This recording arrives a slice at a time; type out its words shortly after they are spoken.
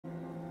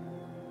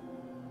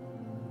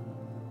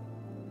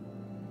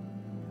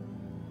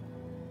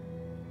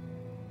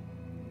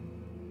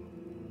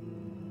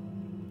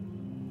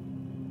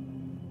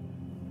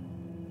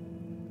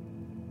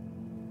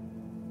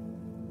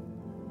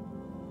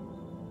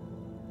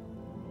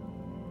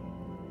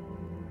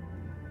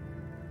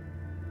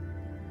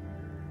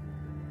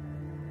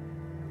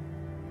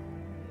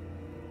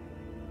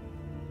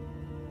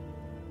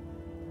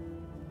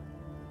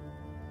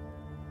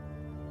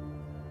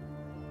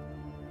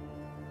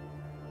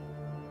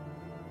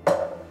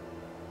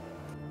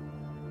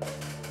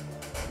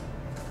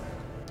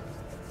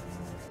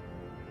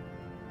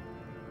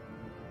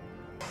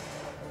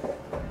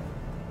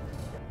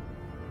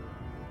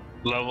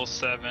Level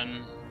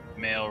 7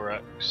 male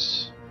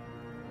Rex.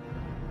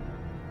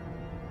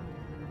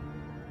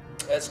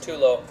 That's too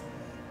low.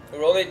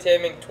 We're only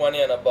taming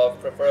 20 and above,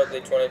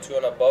 preferably 22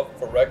 and above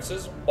for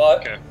Rexes,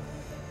 but Okay.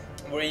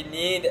 we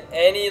need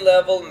any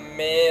level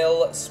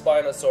male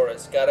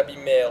Spinosaurus. Gotta be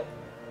male.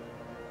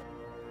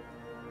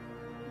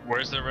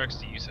 Where's the Rex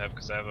that you have?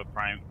 Because I have a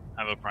prime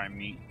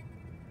meat.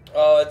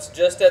 Oh, it's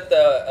just at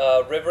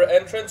the river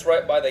entrance,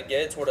 right by the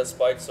gates where the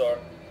spikes are.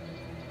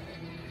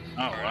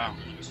 Oh wow.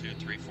 1, 2,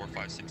 3, 4,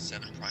 5, 6,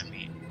 7 prime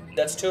meat.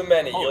 That's too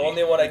many. You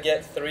only want to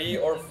get 3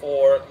 or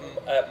 4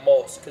 at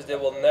most, because they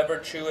will never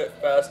chew it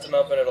fast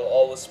enough and it'll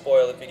always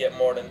spoil if you get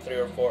more than 3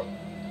 or 4.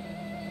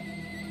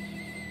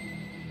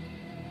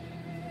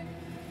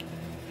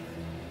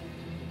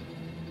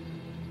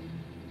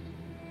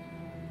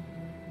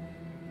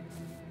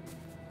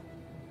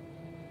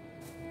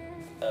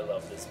 I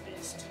love this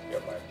beast. You're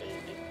my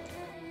baby.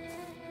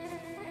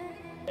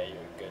 Yeah, you're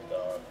a good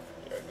dog.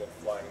 You're a good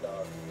flying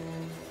dog.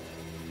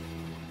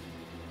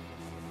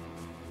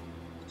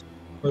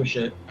 Oh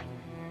shit.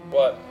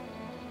 What?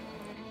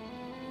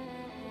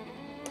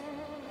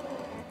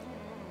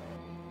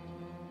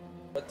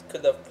 What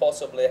could have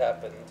possibly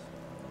happened?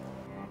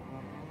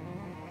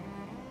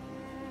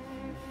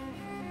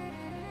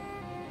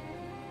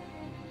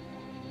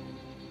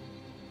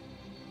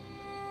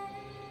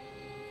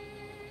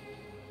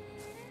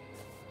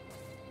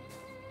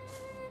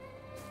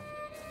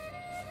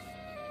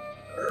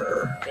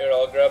 Here,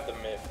 I'll grab the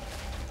meat.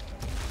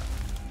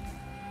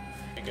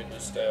 You can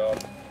just stay on.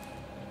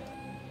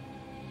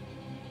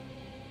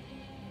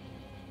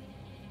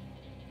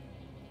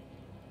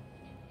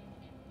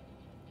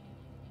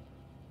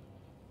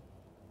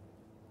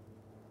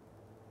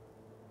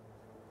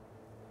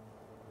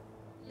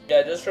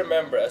 Yeah, just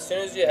remember, as soon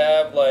as you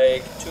have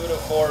like 2 to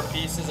 4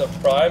 pieces of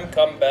prime,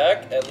 come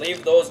back and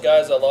leave those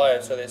guys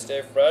alive so they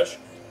stay fresh.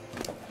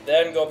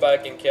 Then go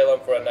back and kill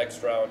them for a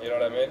next round, you know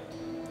what I mean?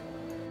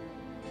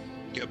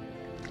 Yep.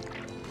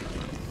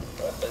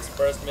 If this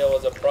first meal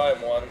was a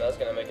prime one, that's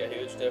gonna make a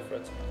huge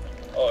difference.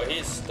 Oh,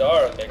 he's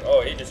starving.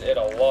 Oh, he just ate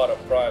a lot of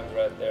primes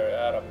right there.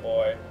 Atta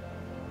boy.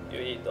 You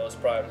eat those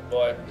primes,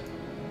 boy.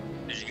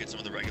 Did you get some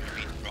of the regular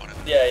meat on it?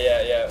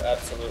 Yeah,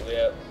 absolutely,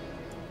 yeah.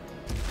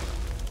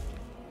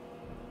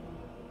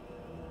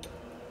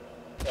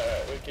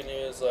 Alright, we can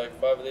use like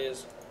 5 of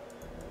these.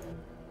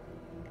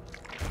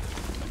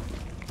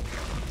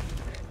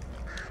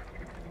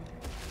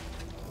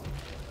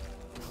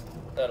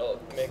 That'll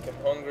make him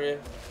hungry.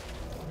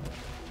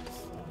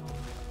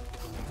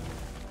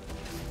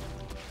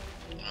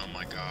 Oh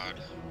my god.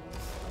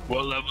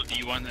 What level do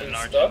you want in Are you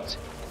Argent?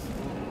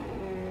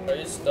 stuck? Are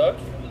you stuck?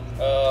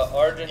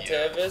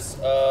 Argentavis,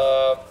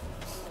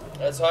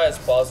 as high as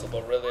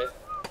possible, really.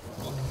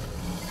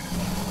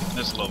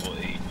 This level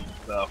 8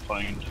 that I'll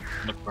find.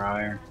 Look for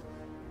higher.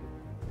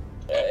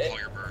 Yeah, Call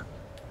your bird.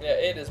 yeah,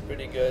 8 is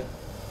pretty good.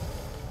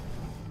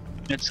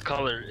 It's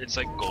color, it's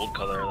like gold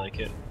color, I like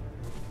it.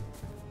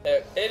 Yeah,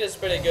 8 is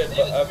pretty good,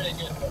 but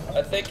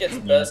I think it's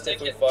best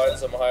if we find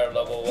some higher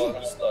level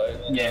ones, like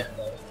Yeah.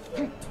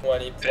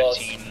 20 plus.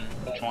 15,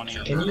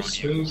 20. Can you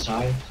swing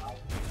by?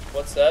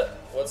 What's that?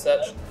 What's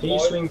that? Can you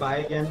Boy? swing by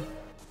again?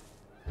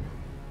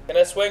 Can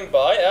I swing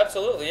by?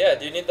 Absolutely, yeah.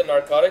 Do you need the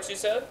narcotics, you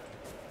said?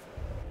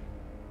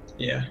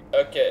 Yeah.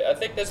 Okay, I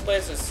think this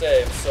place is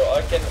safe, so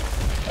I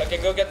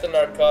can go get the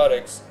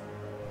narcotics.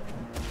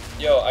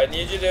 Yo, I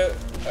need you.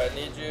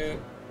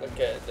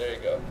 Okay, there you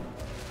go.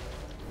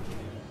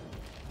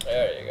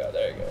 There you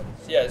go.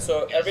 Yeah,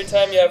 so every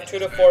time you have 2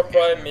 to 4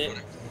 prime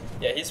meat,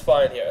 yeah, he's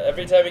fine here.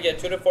 Every time you get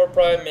 2 to 4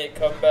 prime meat,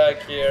 come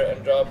back here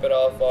and drop it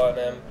off on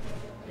him.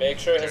 Make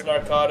sure his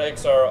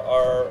narcotics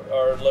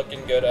are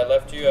looking good. I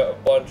left you a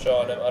bunch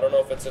on him. I don't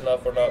know if it's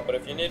enough or not, but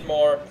if you need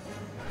more,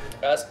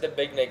 ask the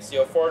big nicks.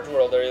 Yo, Forge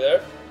World, are you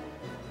there?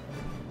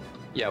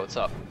 Yeah, what's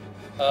up?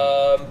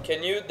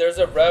 There's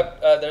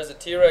a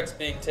T-Rex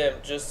being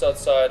tamed just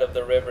outside of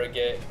the river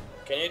gate.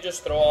 Can you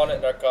just throw on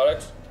it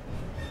narcotics?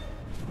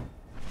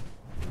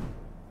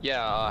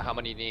 Yeah, how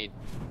many do you need?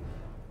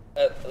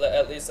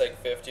 At least like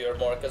 50 or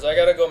more, because I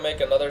gotta go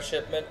make another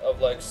shipment of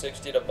like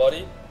 60 to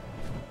Buddy.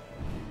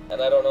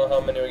 And I don't know how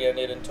many we're gonna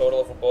need in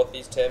total for both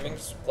these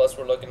tamings. Plus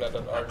we're looking at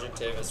an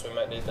Argentavis, we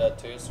might need that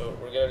too, so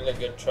we're getting a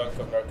good chunk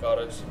of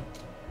narcotics.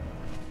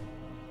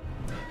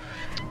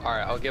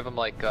 Alright, I'll give him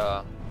like,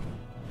 I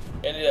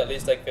need at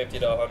least like 50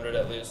 to 100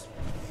 at least.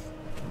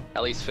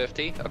 at least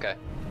 50? Okay.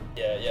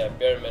 Yeah,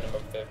 bare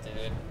minimum 50,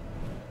 dude.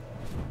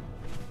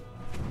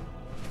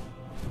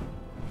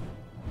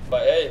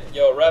 But hey,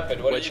 yo,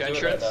 Rapid, what Which are you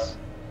doing right now? entrance?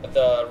 At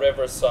the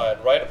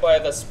riverside, right by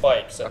the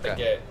spikes at the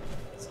Okay. gate.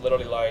 It's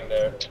literally lying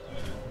there.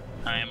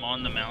 I am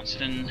on the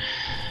mountain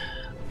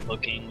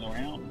looking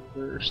around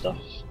for stuff.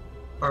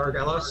 Arg,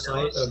 I lost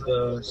sight of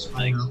the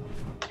spino.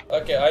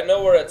 Okay, I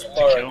know where it's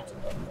kill. parked.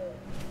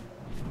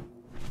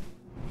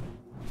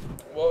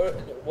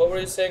 What were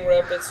you saying,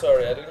 Rapid?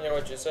 Sorry, I didn't hear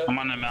what you said. I'm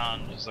on the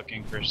mountain just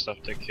looking for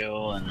stuff to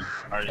kill, and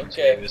Argent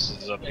Okay. Davis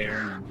is up here.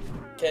 And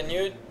can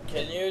you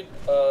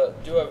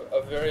do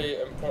a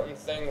very important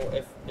thing?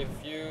 If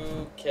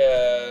you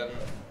can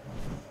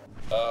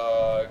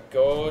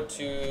go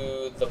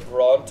to the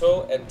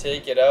Bronto and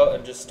take it out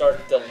and just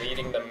start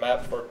deleting the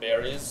map for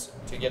berries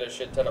to get a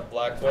shit ton of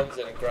black ones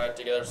and grind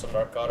together some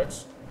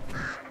narcotics.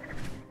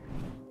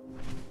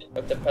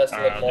 With the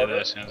pestilent I'll do mortar.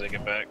 that as soon as I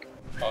get back.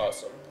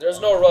 Awesome. There's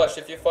no rush.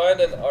 If you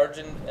find any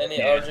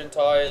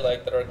Argenti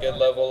like that are good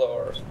level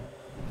or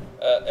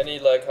any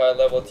like high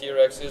level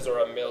T-Rexes or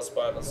a male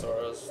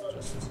Spinosaurus,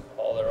 just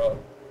haul her up.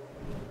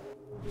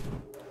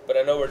 But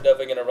I know we're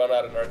definitely gonna run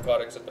out of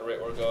narcotics at the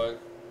rate we're going.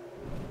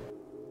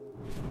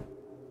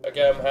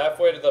 Okay, I'm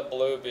halfway to the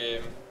blue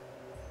beam.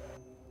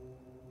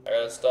 I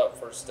gotta stop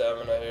for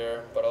stamina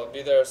here, but I'll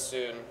be there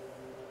soon.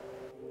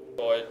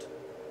 Void.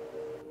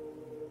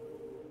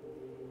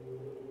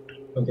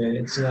 Okay,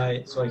 it's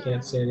night, so I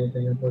can't see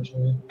anything,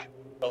 unfortunately.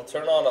 I'll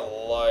turn on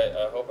a light.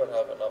 I hope I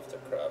have enough to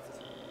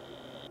craft.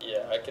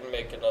 Yeah, I can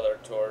make another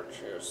torch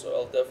here, so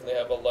I'll definitely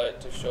have a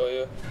light to show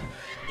you.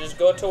 Just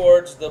go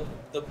towards the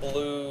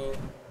blue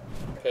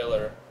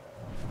pillar.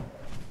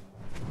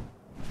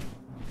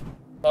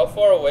 How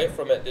far away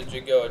from it did you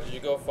go? Did you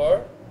go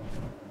far?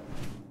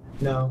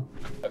 No.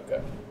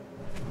 Okay.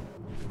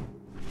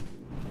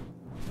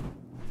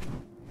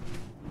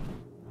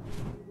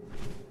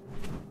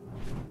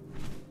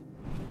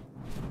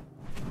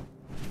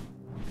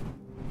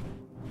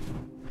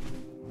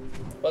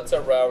 What's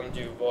around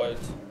you, Void?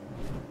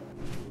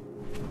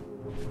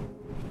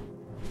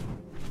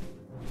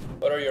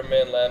 What are your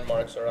main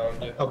landmarks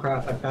around you? Oh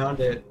crap, I found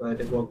it,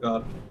 but it woke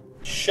up.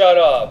 Shut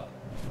up!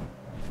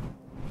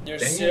 You're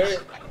Dang it.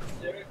 serious?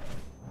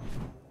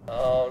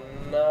 Oh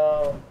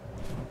no.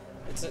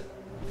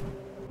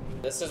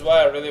 This is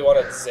why I really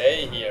wanted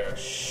Zay here.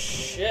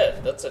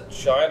 Shit, that's a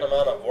giant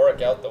amount of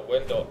work out the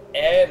window.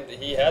 And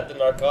he had the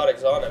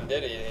narcotics on him,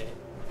 did he?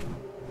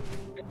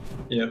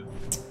 Yep.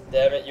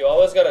 Damn it, you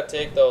always gotta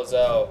take those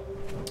out.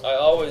 I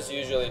always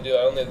usually do.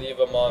 I only leave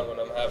them on when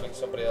I'm having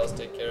somebody else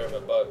take care of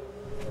it, but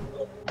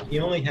He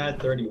only had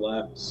 30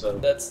 left, so...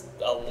 that's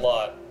a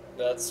lot.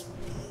 That's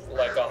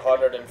like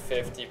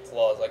 150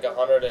 plus, like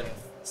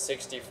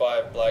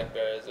 165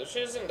 blackberries, which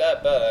isn't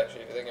that bad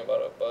actually if you think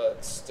about it,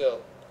 but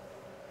still.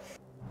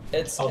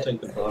 I'll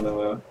take the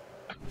Bono out.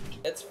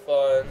 It's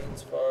fun,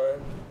 it's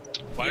fun.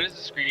 Why does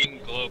the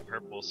screen glow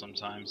purple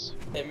sometimes?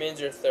 It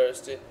means you're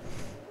thirsty.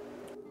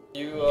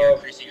 You're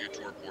increasing your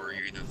torpor,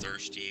 you're either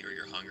thirsty or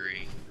you're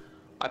hungry.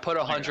 I put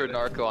 100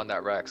 narco on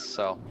that Rex,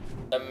 so.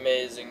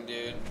 Amazing,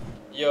 dude.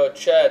 Yo,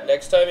 Chad,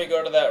 next time you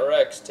go to that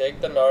Rex,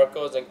 take the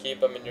narcos and keep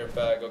them in your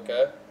bag,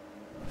 okay?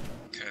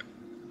 Okay.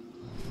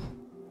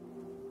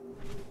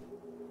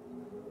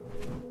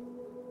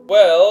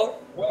 Well,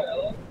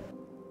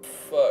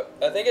 fuck.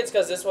 I think it's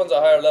because this one's a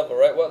higher level,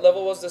 right? What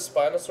level was this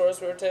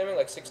Spinosaurus we were taming?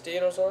 Like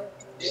 16 or something?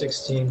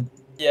 16.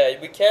 Yeah,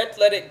 we can't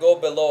let it go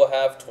below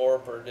half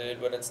torpor,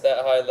 dude. When it's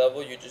that high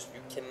level, you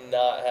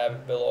cannot have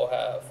it below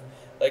half.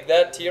 Like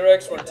that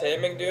T-Rex we're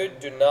taming, dude,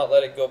 do not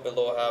let it go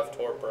below half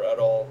torpor at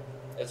all.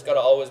 It's gotta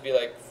always be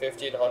like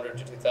 1500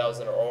 to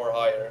 2000 or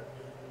higher.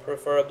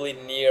 Preferably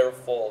near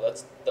full.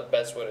 That's the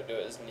best way to do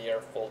it, is near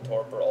full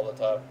torpor all the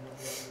time.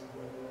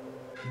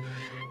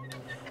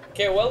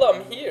 Okay, well,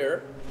 I'm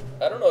here.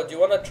 I don't know, do you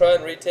want to try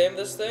and retame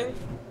this thing?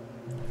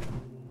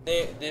 Do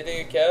you think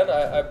you can?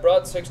 I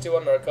brought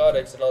 61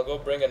 narcotics and I'll go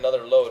bring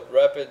another load.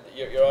 Rapid,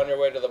 you're on your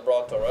way to the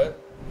Bronto, right?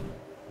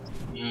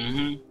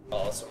 Mm-hmm.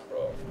 Awesome,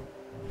 bro.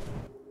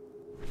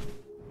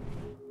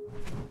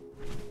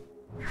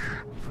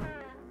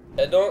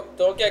 And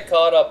don't get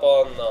caught up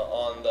on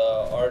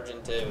the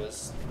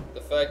Argentavis.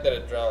 The fact that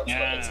it drowns,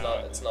 Yeah. it's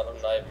not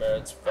a nightmare.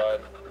 It's fine.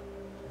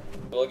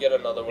 We'll get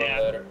another one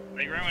later.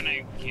 Like right when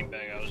I came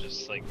back, I was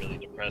just like really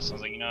depressed. I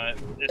was like, you know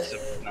what,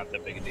 it's not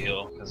that big a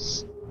deal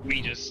because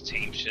we just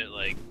tame shit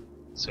like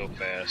so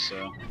fast.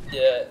 So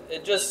Yeah,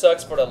 it just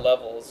sucks for the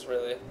levels,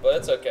 really, but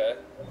it's okay.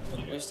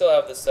 We still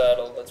have the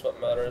saddle. That's what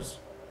matters.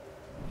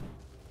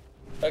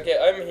 Okay,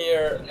 I'm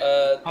here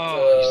at.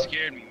 you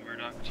scared me,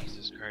 Murdoch.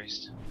 Jesus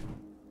Christ.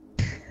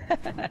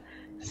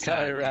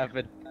 Sorry,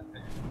 Rapid.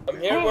 I'm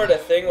here where the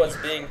thing was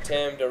being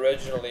tamed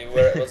originally,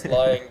 where it was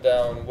lying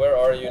down. Where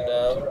are you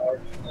now?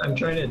 I'm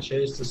trying to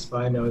chase the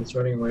Spino, it's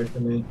running away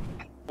from me.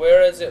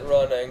 Where is it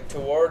running?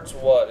 Towards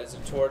what? Is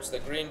it towards the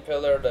green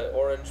pillar, the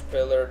orange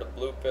pillar, the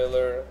blue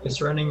pillar?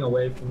 It's running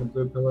away from the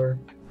blue pillar.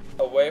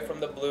 Away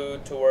from the blue,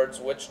 towards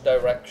which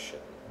direction?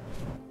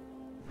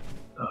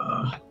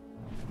 I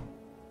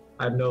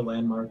have no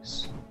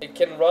landmarks. It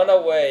can run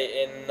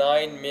away in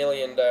 9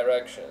 million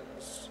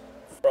directions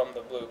from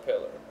the blue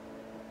pillar.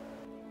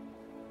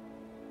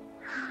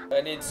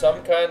 I need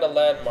some kind of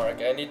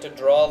landmark. I need to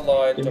draw a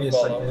line Give me to a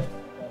follow. second.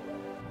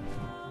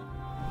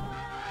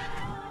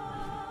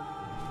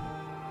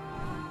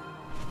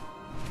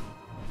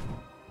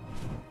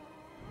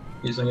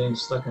 He's getting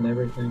stuck on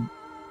everything.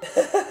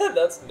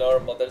 That's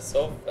normal. They're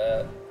so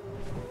fat.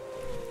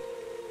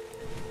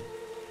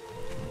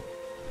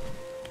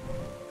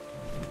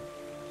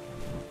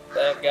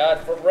 Thank God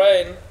for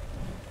rain.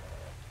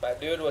 My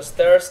dude was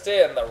thirsty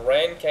and the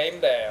rain came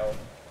down.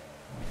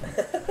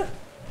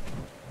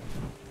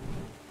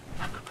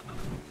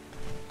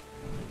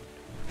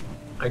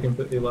 I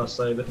completely lost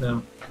sight of it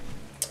now.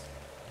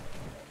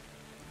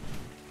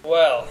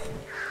 Well,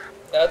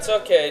 that's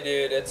okay,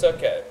 dude. It's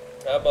okay.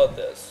 How about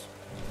this?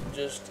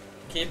 Just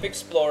keep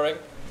exploring.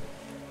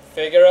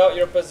 Figure out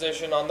your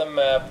position on the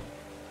map.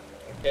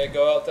 Okay,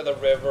 go out to the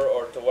river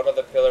or to one of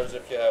the pillars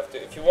if you have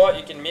to. If you want,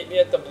 you can meet me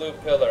at the blue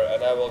pillar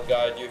and I will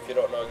guide you if you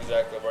don't know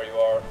exactly where you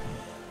are.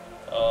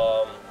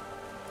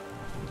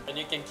 And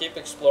you can keep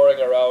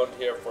exploring around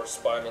here for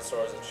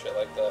Spinosaurs and shit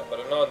like that. But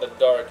I know in the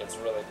dark it's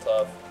really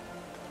tough.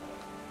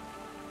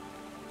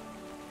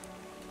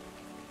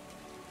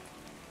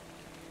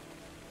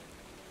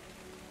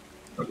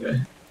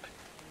 Okay.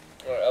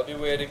 Alright, I'll be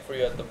waiting for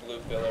you at the blue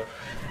pillar.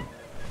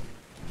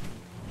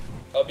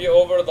 I'll be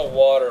over the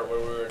water where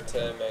we were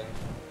taming.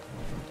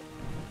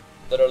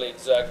 Literally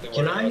exactly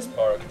where he was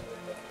parked.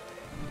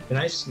 Can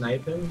I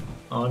snipe him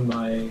on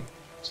my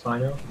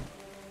Spino?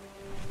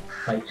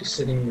 Like just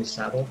sitting in the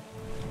saddle?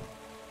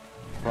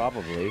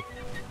 Probably.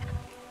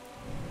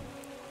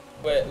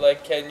 Wait,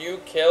 like, can you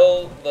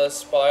kill the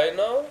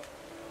Spino?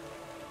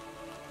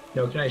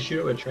 No, can I shoot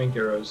it with trank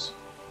arrows?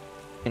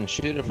 You can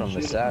shoot it from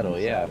the saddle,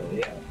 yeah.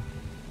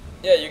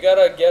 Yeah, you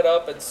gotta get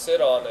up and sit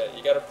on it.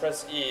 You gotta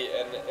press E,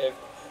 and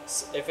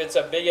if it's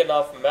a big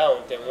enough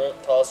mount, it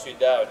won't toss you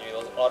down.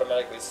 You'll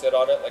automatically sit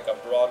on it like a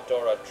Bronto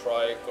or a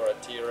Trike or a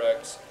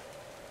T-Rex.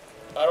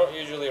 I don't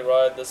usually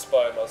ride the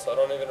Spino, so I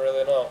don't even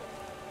really know.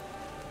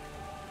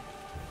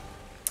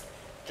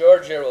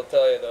 George here will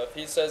tell you though. If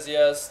he says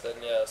yes, then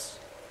yes.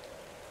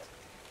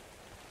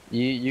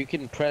 You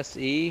can press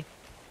E,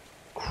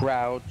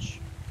 crouch,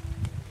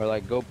 or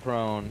like go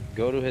prone,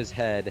 go to his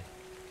head,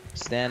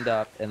 stand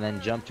up, and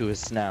then jump to his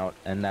snout,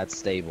 and that's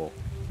stable.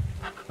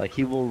 Like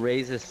he will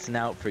raise his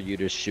snout for you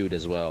to shoot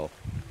as well.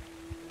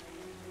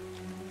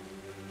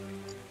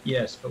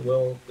 Yes, but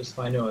will the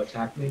Spino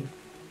attack me?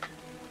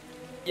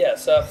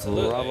 Yes,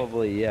 absolutely.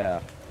 Probably, yeah.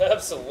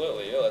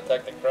 Absolutely, he'll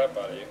attack the crap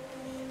out of you.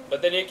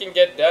 But then you can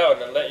get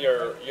down and let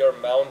your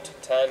mount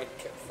tank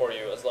for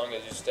you as long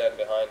as you stand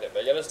behind it.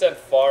 But you gotta stand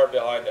far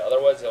behind it,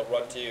 otherwise he'll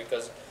run to you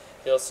because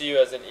he'll see you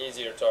as an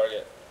easier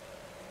target.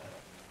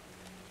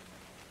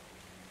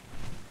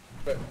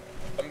 But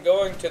I'm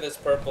going to this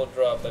purple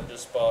drop that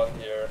just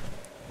spawned here.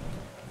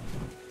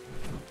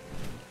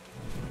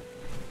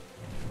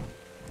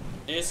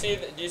 Do you see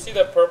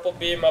the purple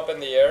beam up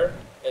in the air?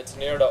 It's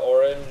near the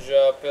orange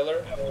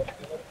pillar.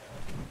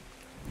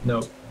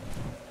 No.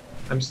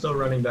 I'm still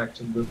running back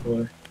to the blue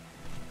pillar.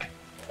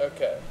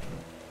 Okay.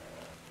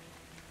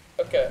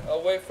 Okay,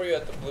 I'll wait for you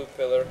at the blue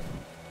pillar.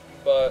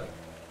 But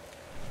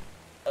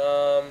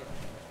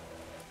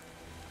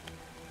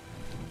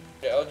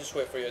yeah, I'll just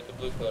wait for you at the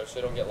blue pillar so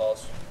you don't get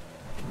lost.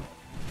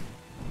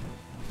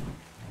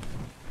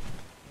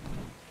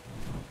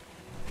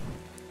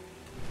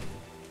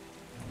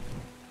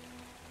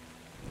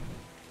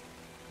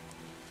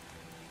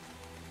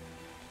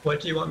 What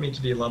do you want me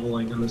to be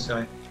leveling on this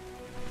guy?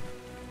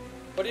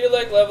 What do you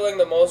like leveling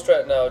the most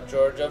right now,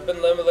 George? I've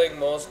been leveling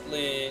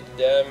mostly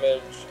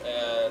damage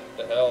and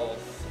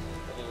health,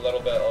 with a little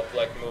bit of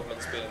like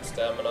movement speed and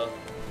stamina.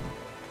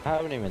 I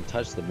haven't even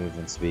touched the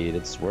movement speed,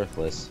 it's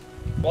worthless.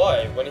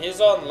 Why? When he's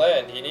on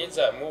land, he needs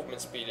that movement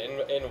speed.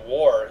 In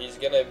war, he's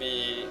gonna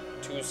be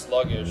too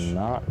sluggish.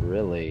 Not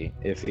really.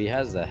 If he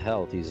has the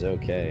health, he's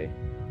okay.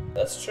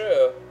 That's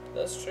true.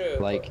 That's true.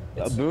 Like,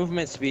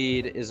 movement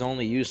speed is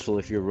only useful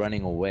if you're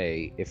running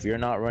away. If you're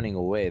not running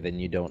away, then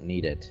you don't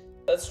need it.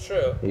 That's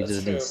true. You That's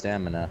just true. need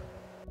stamina.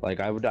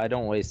 Like, I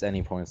don't waste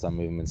any points on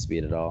movement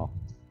speed at all.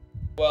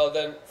 Well,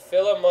 then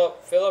fill him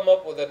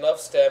up with enough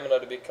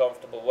stamina to be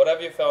comfortable. What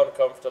have you found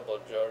comfortable,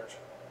 George?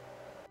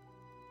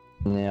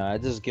 Yeah, I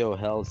just go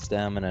health,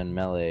 stamina, and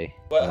melee.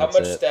 How That's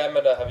much it.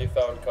 stamina have you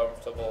found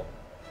comfortable?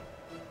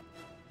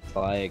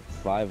 Like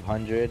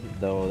 500,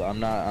 though I'm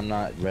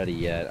not ready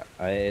yet.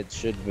 It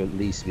should at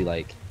least be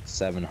like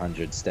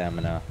 700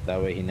 stamina.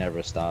 That way he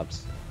never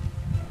stops.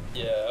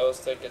 Yeah, I was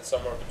thinking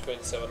somewhere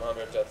between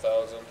 700 to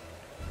 1,000.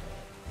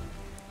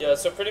 Yeah,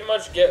 so pretty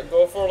much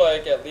go for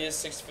like at least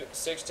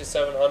 6 to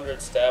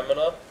 700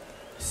 stamina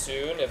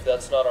soon, if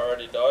that's not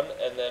already done,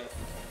 and then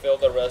fill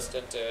the rest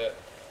into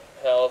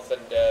health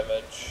and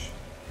damage.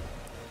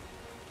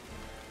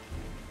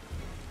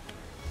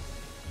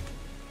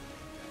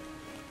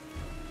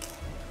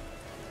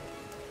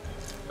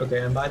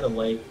 Okay, I'm by the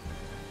lake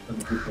on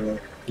the blue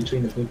pillar.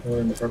 Between the blue pillar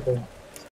and the purple.